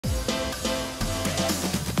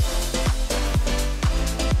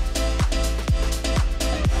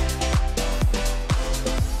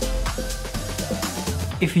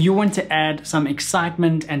If you want to add some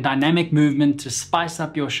excitement and dynamic movement to spice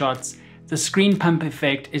up your shots, the screen pump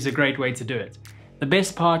effect is a great way to do it. The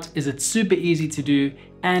best part is it's super easy to do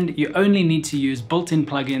and you only need to use built-in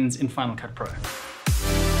plugins in Final Cut Pro.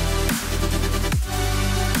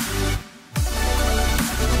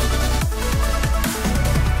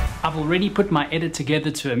 I've already put my edit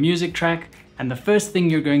together to a music track, and the first thing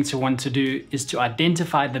you're going to want to do is to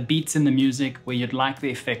identify the beats in the music where you'd like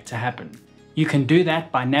the effect to happen. You can do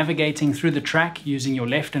that by navigating through the track using your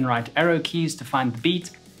left and right arrow keys to find the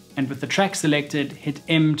beat, and with the track selected, hit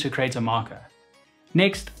M to create a marker.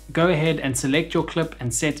 Next, go ahead and select your clip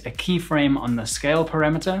and set a keyframe on the scale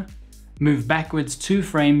parameter. Move backwards 2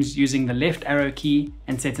 frames using the left arrow key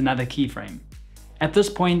and set another keyframe. At this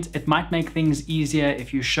point, it might make things easier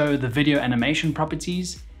if you show the video animation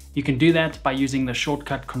properties. You can do that by using the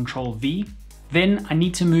shortcut Ctrl V. Then I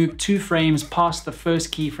need to move 2 frames past the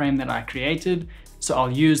first keyframe that I created, so I'll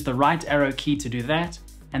use the right arrow key to do that,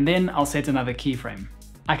 and then I'll set another keyframe.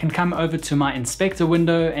 I can come over to my inspector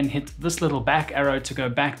window and hit this little back arrow to go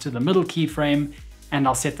back to the middle keyframe, and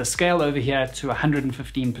I'll set the scale over here to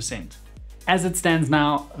 115%. As it stands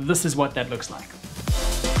now, this is what that looks like.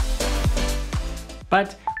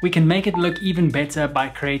 But we can make it look even better by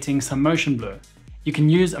creating some motion blur. You can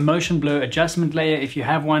use a motion blur adjustment layer if you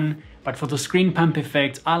have one, but for the screen pump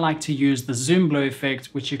effect, I like to use the zoom blur effect,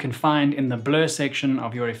 which you can find in the blur section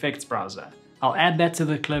of your effects browser. I'll add that to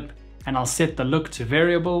the clip and I'll set the look to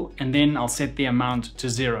variable, and then I'll set the amount to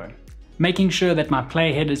 0. Making sure that my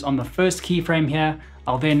playhead is on the first keyframe here,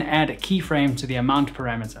 I'll then add a keyframe to the amount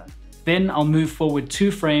parameter. Then I'll move forward 2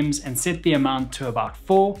 frames and set the amount to about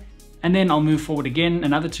 4, and then I'll move forward again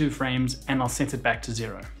another 2 frames and I'll set it back to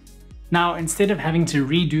 0. Now, instead of having to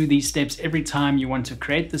redo these steps every time you want to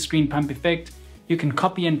create the screen pump effect, you can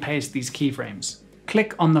copy and paste these keyframes.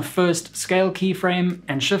 Click on the first scale keyframe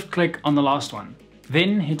and shift click on the last one.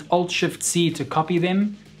 Then hit Alt-Shift-C to copy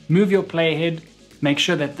them, move your playhead, make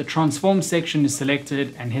sure that the transform section is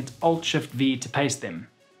selected, and hit Alt-Shift-V to paste them.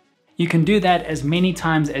 You can do that as many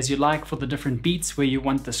times as you like for the different beats where you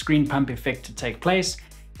want the screen pump effect to take place,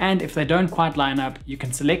 and if they don't quite line up, you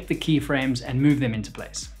can select the keyframes and move them into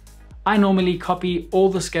place. I normally copy all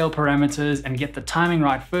the scale parameters and get the timing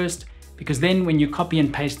right first, because then when you copy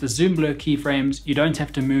and paste the zoom blur keyframes, you don't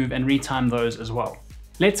have to move and retime those as well.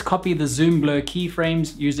 Let's copy the zoom blur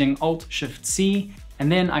keyframes using Alt-Shift-C,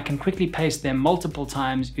 and then I can quickly paste them multiple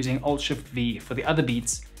times using Alt-Shift-V for the other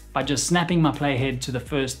beats by just snapping my playhead to the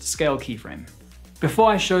first scale keyframe. Before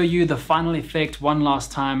I show you the final effect one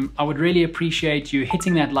last time, I would really appreciate you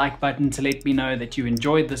hitting that like button to let me know that you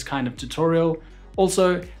enjoyed this kind of tutorial.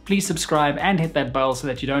 Also, please subscribe and hit that bell so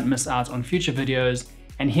that you don't miss out on future videos.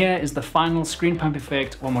 And here is the final screen pump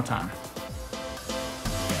effect one more time.